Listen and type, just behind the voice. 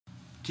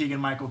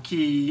Keegan-Michael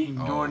Key and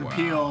Jordan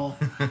Peele,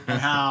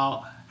 and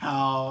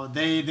how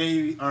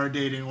they are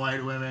dating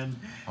white women.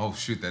 Oh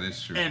shoot, that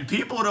is true. And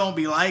people don't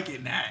be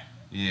liking that.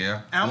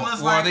 Yeah.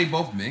 Well, are they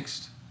both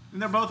mixed?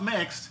 They're both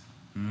mixed.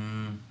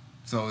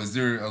 So is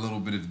there a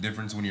little bit of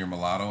difference when you're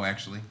mulatto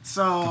actually?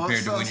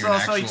 Compared to when you're an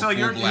actual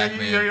full black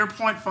man? You're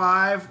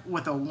 0.5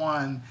 with a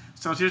 1.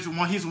 So he's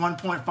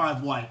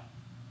 1.5 white.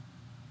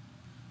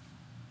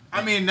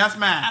 I mean, that's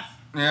math.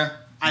 Yeah.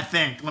 I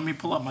think. Let me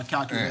pull up my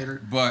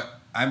calculator. But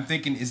I'm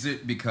thinking, is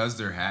it because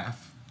they're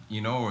half,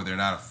 or they're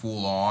not a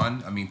full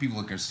on? I mean,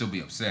 people can still be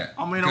upset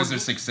because they're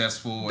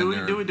successful.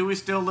 Do we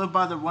still live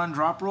by the one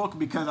drop rule?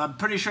 Because I'm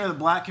pretty sure the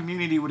black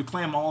community would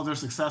claim all of their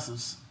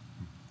successes.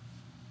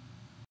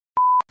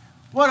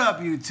 What up,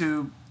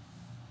 YouTube?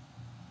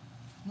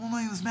 My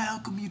name is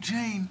Malcolm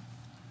Eugene.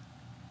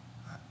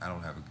 I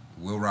don't have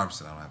Will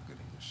Robertson. I don't have a good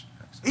English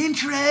accent.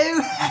 Intro.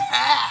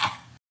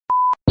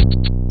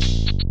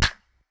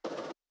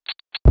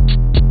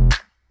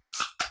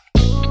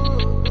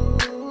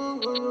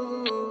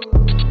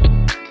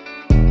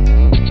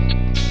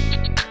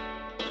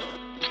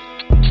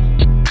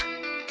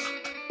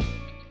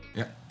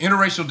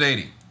 Interracial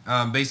dating.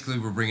 Basically,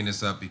 we're bringing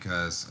this up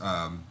because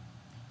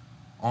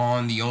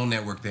on the OWN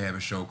network they have a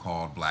show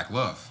called Black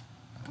Love.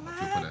 I don't know if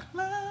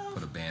you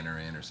put a banner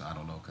in or so. I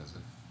don't know because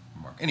of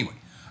Mark. Anyway,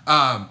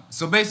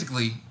 so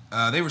basically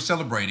they were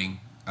celebrating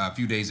a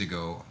few days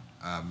ago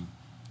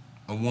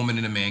a woman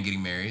and a man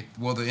getting married.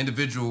 Well, the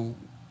individual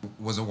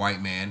was a white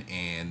man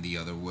and the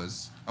other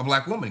was a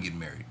black woman getting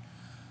married.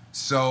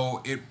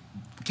 So it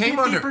came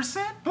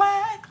 50%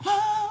 black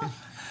love.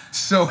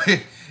 So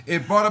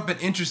it brought up an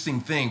interesting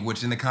thing,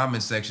 which in the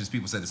comment sections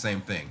people said the same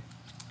thing.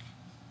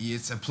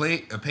 It's a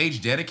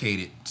page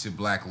dedicated to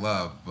black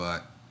love,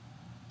 but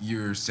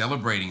you're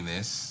celebrating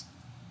this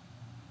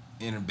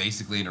in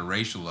basically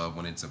interracial love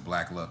when it's a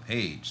black love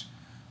page.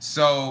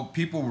 So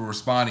people were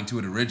responding to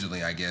it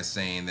originally, I guess,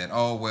 saying that,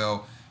 oh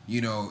well,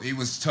 it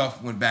was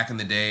tough when back in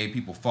the day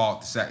people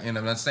fought. And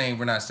we're not saying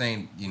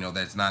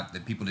that's not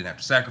that people didn't have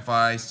to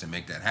sacrifice to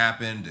make that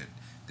happen.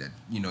 That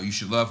you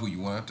should love who you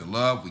want to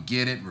love. We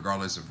get it,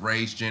 regardless of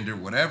race, gender,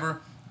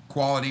 whatever,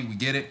 quality. We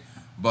get it,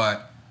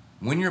 but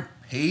when your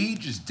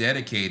page is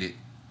dedicated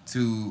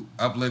to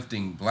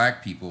uplifting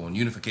black people and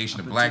unification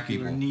of black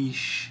people,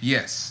 niche.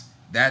 Yes,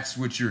 that's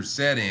what you're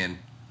set in.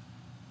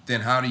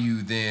 Then how do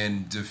you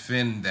then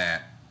defend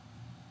that?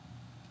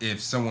 If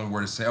someone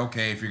were to say,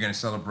 okay, if you're going to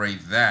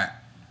celebrate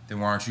that, then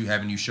why aren't you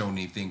having you show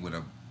anything with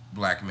a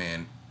black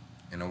man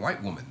and a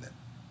white woman then?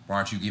 Why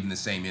aren't you giving the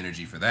same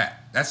energy for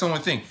that? That's the only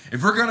thing.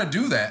 If we're going to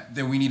do that,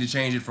 then we need to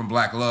change it from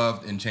Black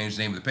Love and change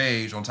the name of the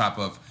page on top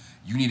of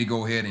you need to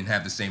go ahead and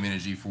have the same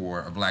energy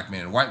for a black man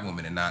and a white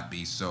woman and not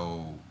be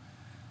so,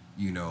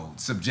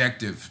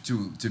 subjective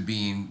to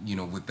being,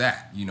 with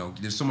that.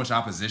 There's so much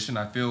opposition,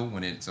 I feel,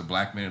 when it's a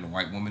black man and a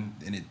white woman,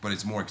 but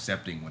it's more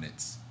accepting when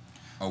it's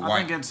a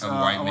white man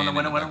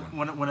and a black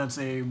woman. When it's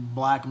a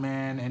black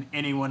man and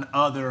anyone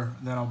other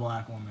than a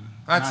black woman.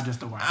 Not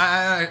just a white.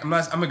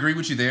 I'm agree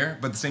with you there,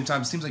 but at the same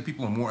time, it seems like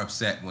people are more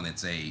upset when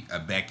it's a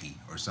Becky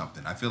or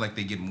something. I feel like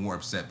they get more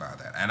upset by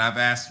that. And I've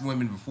asked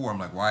women before, I'm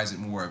like, why is it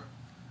more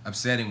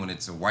upsetting when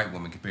it's a white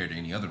woman compared to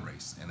any other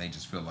race? And they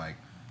just feel like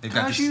they've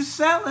got this. 'Cause you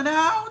selling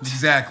out.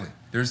 Exactly.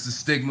 There's the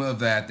stigma of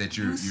that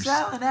you're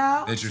selling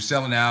out. That you're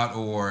selling out,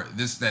 or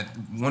that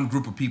one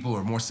group of people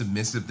are more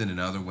submissive than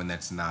another when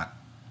that's not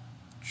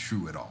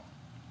true at all.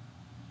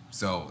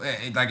 So,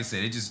 like I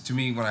said, it just, to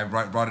me, when I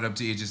brought it up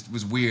to you, it just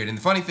was weird. And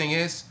the funny thing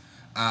is,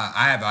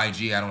 I have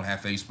IG, I don't have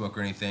Facebook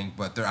or anything,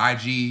 but their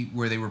IG,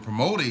 where they were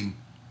promoting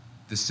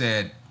the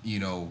said,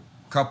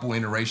 couple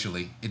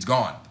interracially, it's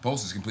gone. The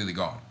post is completely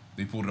gone.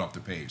 They pulled it off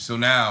their page. So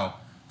now,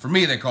 for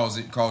me, that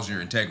calls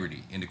your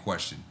integrity into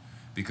question.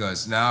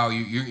 Because now,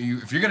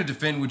 if you're going to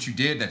defend what you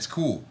did, that's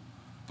cool.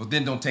 But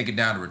then don't take it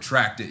down to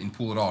retract it and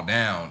pull it all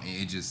down.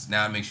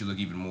 Now it makes you look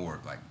even more,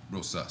 like,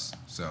 real sus.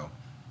 So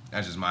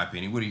that's just my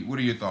opinion. What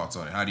are your thoughts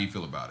on it? How do you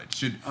feel about it?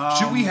 Should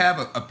we have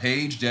a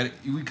page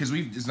because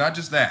it's not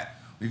just that.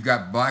 We've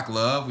got Black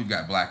Love, we've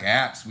got Black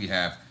Apps, we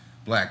have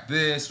Black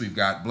This, we've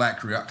got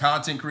Black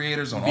content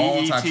creators on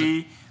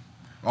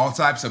all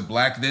types of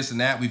Black this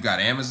and that. We've got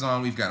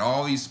Amazon, we've got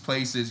all these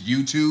places,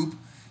 YouTube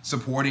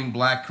supporting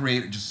Black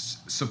creators,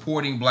 just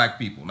supporting Black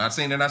people. Not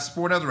saying they're not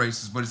supporting other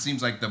races, but it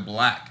seems like the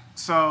Black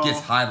gets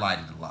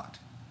highlighted a lot.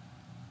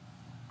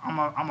 I'm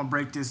gonna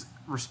break this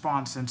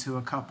response into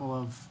a couple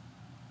of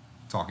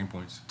talking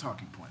points.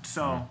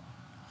 So,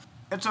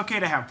 it's okay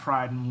to have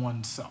pride in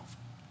oneself.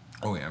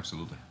 Oh, yeah,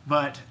 absolutely.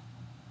 But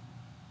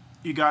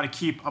you got to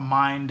keep a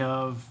mind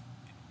of,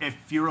 if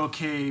you're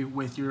okay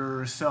with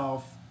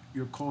yourself,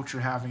 your culture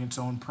having its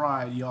own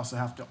pride, you also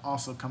have to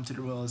come to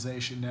the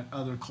realization that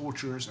other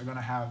cultures are going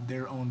to have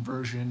their own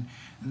version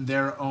and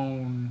their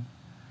own,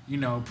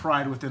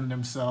 pride within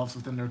themselves,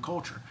 within their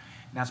culture.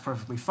 And that's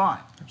perfectly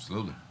fine.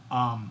 Absolutely.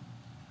 A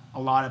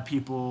lot of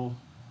people,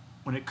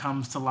 when it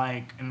comes to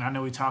and I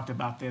know we talked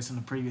about this in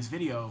the previous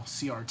video,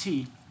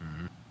 CRT,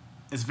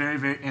 is very,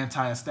 very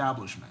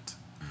anti-establishment.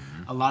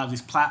 A lot of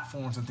these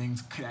platforms and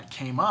things that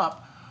came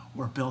up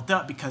were built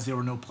up because there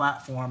were no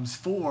platforms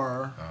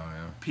for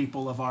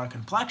people of our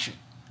complexion.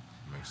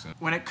 Makes sense.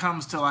 When it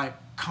comes to like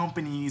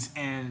companies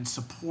and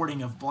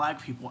supporting of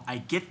black people, I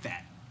get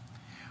that.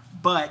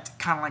 But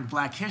kind of like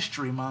Black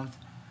History Month,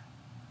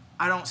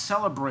 I don't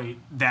celebrate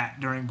that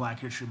during Black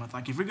History Month.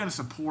 Like if you're going to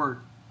support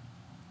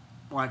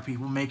black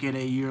people, make it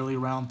a yearly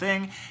round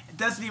thing. It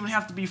doesn't even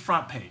have to be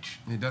front page.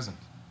 It doesn't.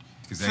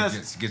 Because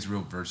that gets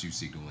real virtue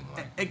signaling.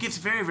 It gets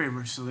very, very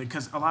virtue signaling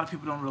because a lot of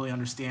people don't really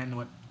understand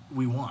what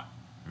we want.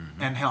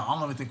 And hell, I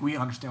don't even think we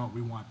understand what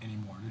we want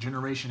anymore. The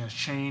generation has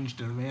changed,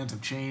 the demands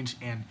have changed,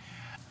 and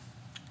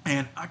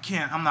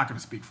I'm not going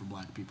to speak for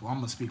black people. I'm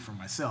going to speak for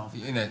myself.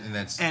 And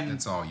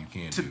that's all you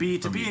can to do.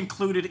 To be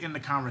included in the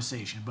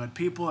conversation, but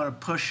people are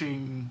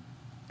pushing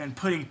and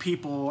putting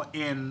people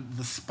in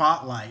the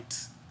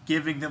spotlight,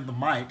 giving them the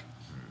mic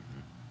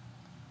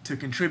to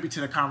contribute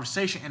to the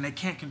conversation, and they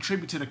can't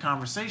contribute to the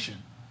conversation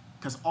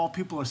because all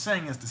people are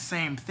saying is the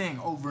same thing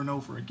over and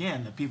over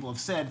again that people have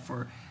said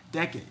for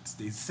decades.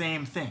 The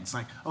same things.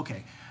 Like,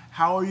 okay,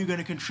 how are you going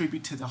to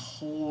contribute to the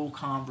whole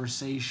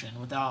conversation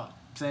without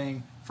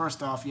saying,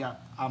 first off, yeah,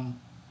 I'd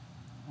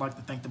like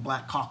to thank the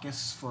Black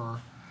Caucus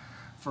for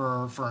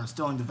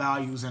instilling the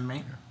values in me.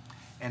 Yeah.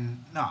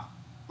 And no,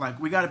 like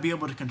we got to be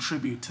able to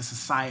contribute to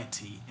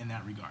society in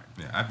that regard.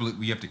 Yeah, I believe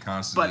we have to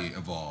constantly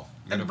evolve.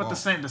 But the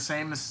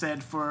same is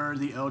said for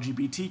the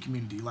LGBT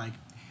community. Like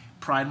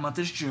Pride Month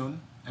is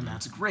June, and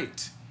that's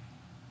great.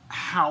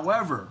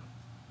 However,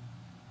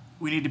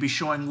 we need to be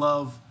showing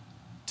love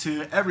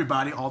to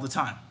everybody all the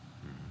time.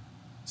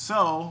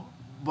 So,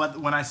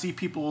 but when I see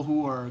people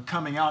who are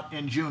coming out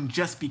in June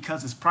just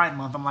because it's Pride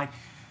Month, I'm like,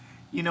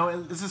 you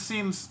know, this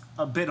seems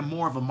a bit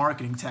more of a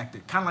marketing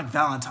tactic, kind of like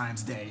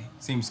Valentine's Day.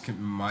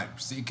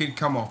 It could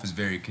come off as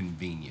very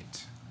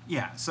convenient.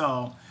 Yeah,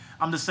 so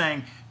I'm just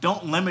saying,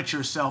 don't limit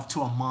yourself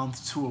to a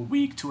month, to a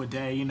week, to a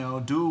day. You know,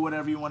 do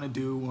whatever you want to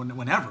do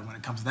whenever when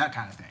it comes to that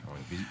kind of thing.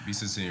 Be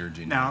sincere and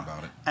genuine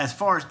about it. As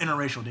far as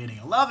interracial dating,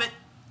 I love it.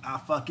 I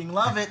fucking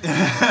love it.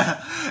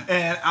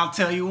 And I'll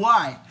tell you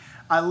why.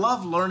 I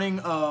love learning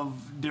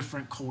of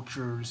different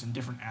cultures and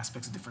different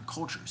aspects of different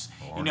cultures.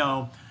 You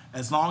know,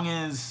 as long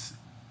as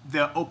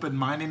the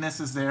open-mindedness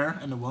is there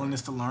and the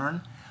willingness to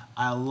learn,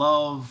 I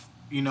love,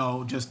 you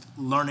know, just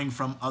learning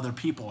from other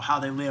people, how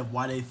they live,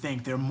 why they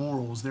think, their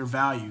morals, their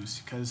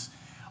values, because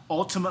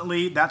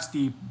ultimately that's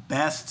the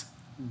best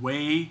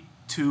way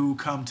to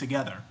come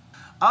together.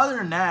 Other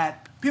than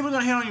that, people are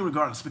going to hate on you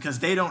regardless because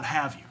they don't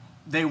have you.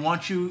 They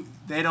want you,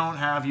 they don't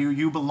have you.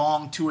 You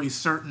belong to a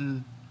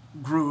certain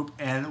group,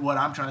 and what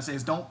I'm trying to say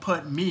is don't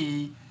put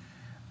me,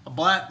 a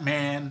black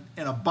man,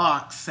 in a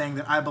box saying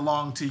that I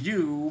belong to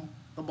you,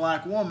 a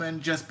black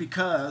woman, just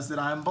because that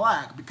I'm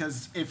black.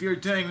 Because if you're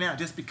doing that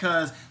just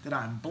because that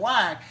I'm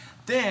black,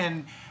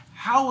 then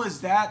how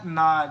is that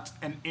not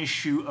an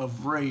issue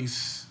of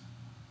race?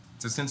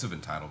 It's a sense of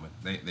entitlement.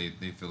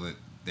 They feel that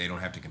they don't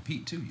have to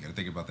compete too. You got to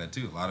think about that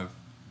too. A lot of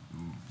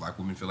black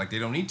women feel like they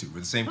don't need to. We're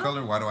the same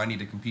color. Why do I need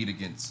to compete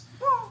against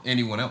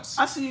anyone else?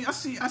 I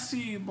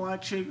see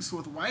black chicks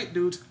with white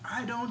dudes.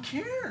 I don't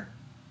care.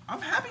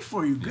 I'm happy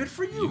for you. Good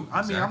for you.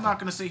 I mean, I'm not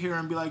gonna sit here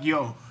and be like,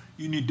 yo,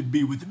 you need to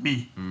be with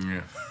me.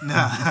 Yeah.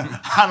 Nah,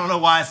 I don't know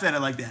why I said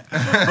it like that.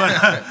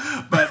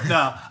 But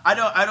no,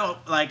 I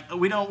don't like.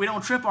 We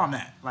don't trip on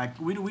that. Like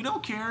we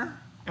don't care.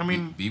 I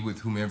mean, be with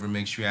whomever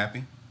makes you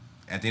happy.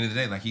 At the end of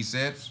the day, like he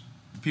said,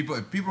 if people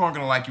aren't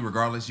gonna like you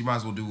regardless. You might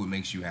as well do what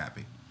makes you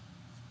happy.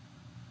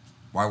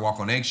 Why walk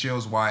on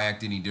eggshells? Why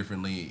act any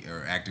differently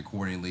or act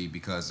accordingly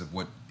because of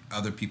what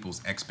other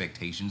people's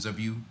expectations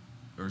of you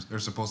are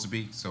supposed to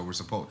be? So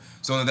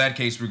in that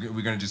case,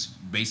 we're gonna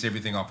just base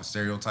everything off of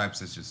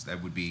stereotypes.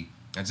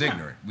 That's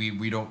ignorant.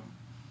 We don't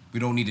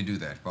need to do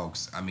that,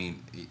 folks. I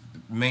mean, the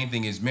main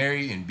thing is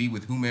marry and be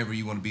with whomever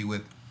you want to be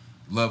with,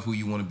 love who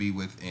you want to be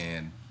with,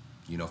 and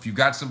you know if you've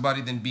got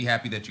somebody, then be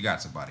happy that you got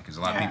somebody because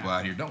a lot of people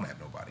out here don't have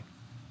nobody.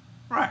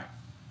 Right.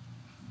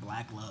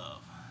 Black love.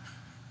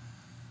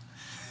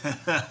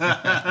 That's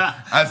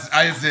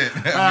it.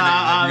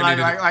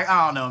 I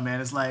don't know, man.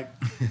 It's like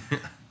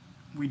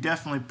we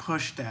definitely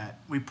push that.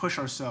 We push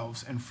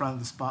ourselves in front of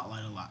the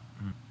spotlight a lot.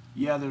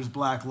 Yeah, there's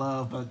black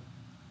love, but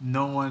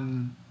no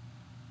one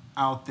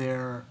out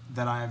there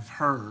that I've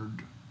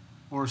heard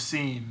or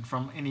seen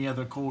from any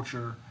other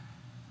culture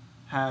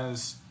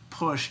has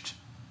pushed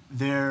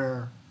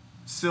their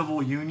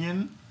civil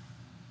union.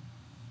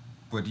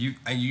 But you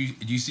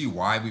see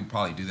why we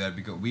probably do that?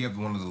 Because we have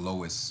one of the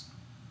lowest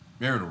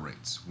marital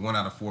rates. 1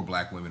 out of 4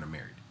 black women are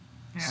married.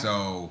 Yeah.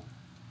 So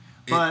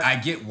I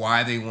get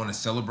why they want to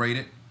celebrate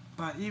it.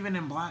 But even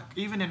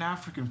in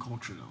African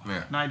culture though,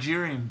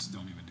 Nigerians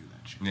don't even do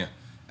that shit. Yeah.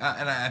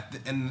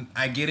 And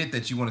I get it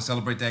that you want to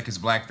celebrate that because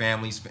black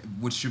families,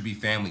 which should be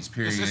families,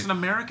 period. It's an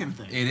American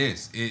thing. It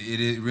is.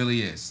 It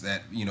really is.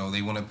 That, you know,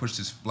 they want to push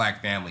this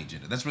black family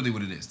agenda. That's really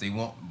what it is. They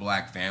want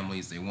black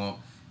families. They want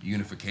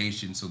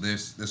unification. So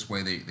this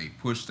way they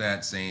push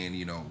that, saying,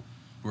 you know,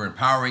 we're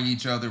empowering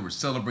each other, we're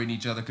celebrating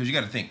each other. Because you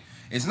got to think,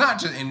 it's not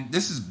just, and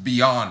this is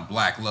beyond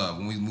black love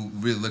when we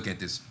really look at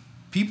this.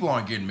 people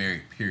aren't getting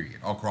married, period,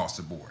 all across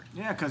the board.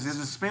 Yeah, because it's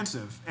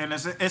expensive, and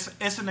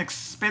it's an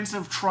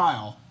expensive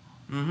trial.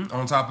 Mm-hmm.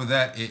 On top of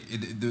that,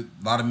 a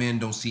lot of men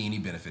don't see any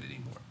benefit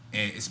anymore,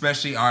 and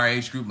especially our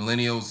age group,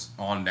 millennials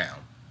on down,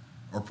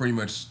 or pretty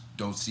much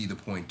don't see the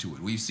point to it.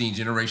 We've seen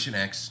Generation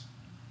X.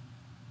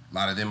 A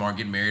lot of them aren't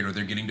getting married or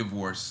they're getting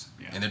divorced,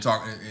 and they're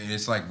talking. And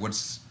it's like,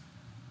 what's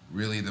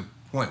really the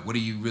point? What do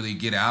you really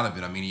get out of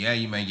it? I mean, yeah,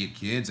 you may get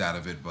kids out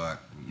of it, but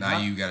now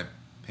you got to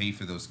pay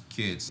for those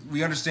kids.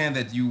 We understand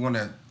that you want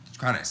to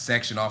kind of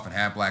section off and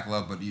have black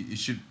love, but it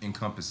should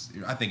encompass.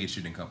 I think it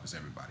should encompass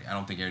everybody. I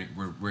don't think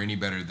we're any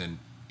better than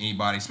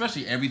anybody,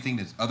 especially everything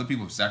that other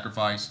people have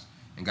sacrificed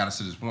and got us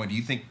to this point. Do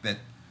you think that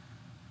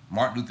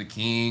Martin Luther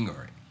King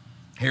or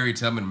Harriet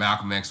Tubman,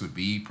 Malcolm X would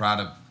be proud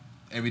of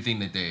everything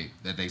that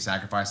they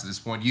sacrificed at this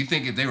point? Do you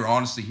think if they were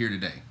honestly here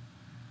today,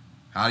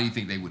 how do you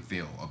think they would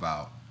feel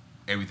about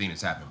everything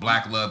that's happened?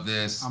 Black love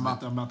this. I'm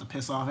about to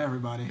piss off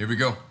everybody. Here we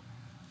go.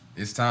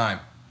 It's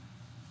time.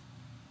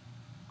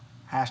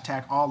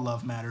 Hashtag all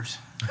love matters.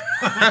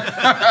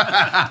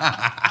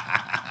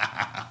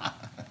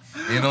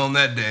 And on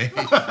that day,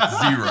 0.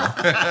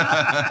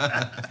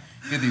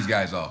 Get these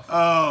guys off.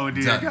 Oh,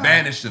 dear God.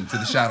 Banish them to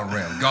the shadow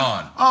realm.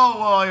 Gone. Oh,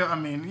 well, I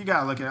mean, you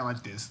got to look at it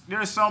like this.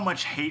 There's so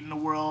much hate in the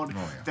world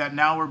that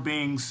now we're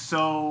being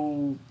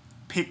so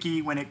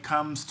picky when it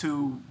comes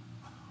to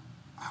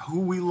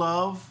who we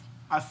love.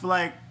 I feel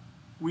like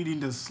we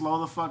need to slow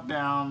the fuck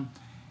down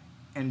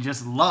and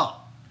just love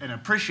and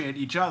appreciate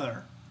each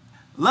other.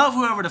 Love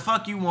whoever the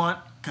fuck you want,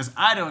 because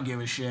I don't give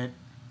a shit.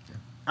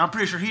 I'm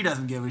pretty sure he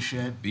doesn't give a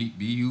shit. Be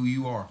who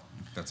you are.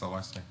 That's all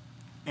I say.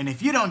 And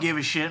if you don't give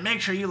a shit, make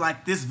sure you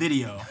like this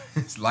video.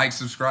 Like,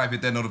 subscribe,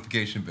 hit that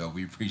notification bell.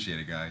 We appreciate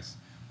it, guys.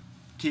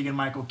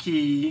 Keegan-Michael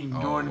Key and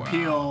Jordan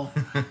Peele,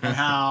 and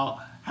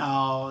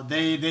how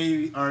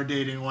they are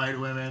dating white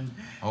women.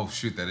 Oh,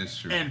 shoot, that is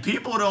true. And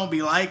people don't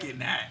be liking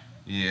that.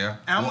 Yeah.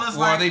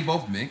 Well, are they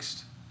both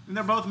mixed?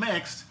 They're both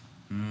mixed.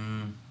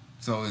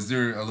 So is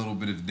there a little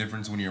bit of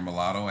difference when you're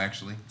mulatto,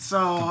 actually?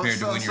 Compared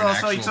to when you're an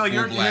actual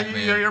full black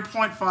man? You're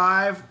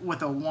 0.5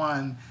 with a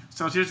 1.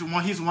 So he's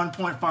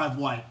 1.5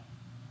 white.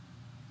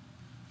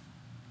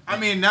 I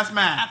mean, that's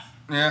math.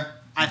 Yeah.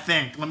 I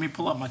think. Let me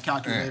pull up my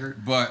calculator.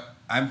 Yeah. But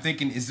I'm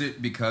thinking, is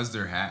it because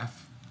they're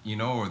half,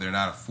 or they're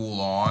not a full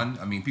on?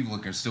 I mean, people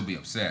can still be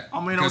upset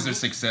because they're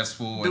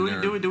successful.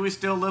 Do we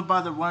still live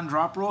by the one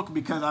drop rule?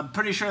 Because I'm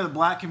pretty sure the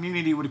black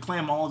community would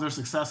claim all of their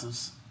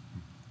successes.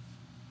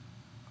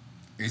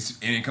 And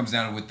it comes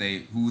down to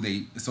who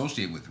they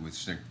associate with,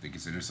 which they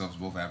consider themselves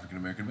both African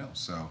American males.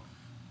 So,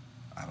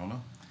 I don't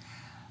know.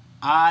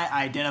 I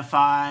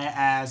identify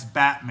as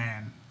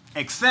Batman,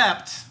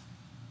 except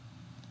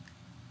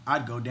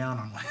I'd go down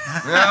on one.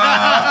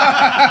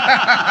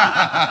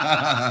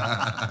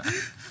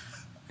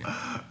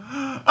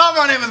 Oh,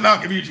 my name is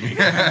Malcolm Eugene.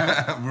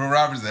 We're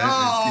Robert's. We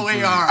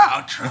are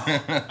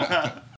outro.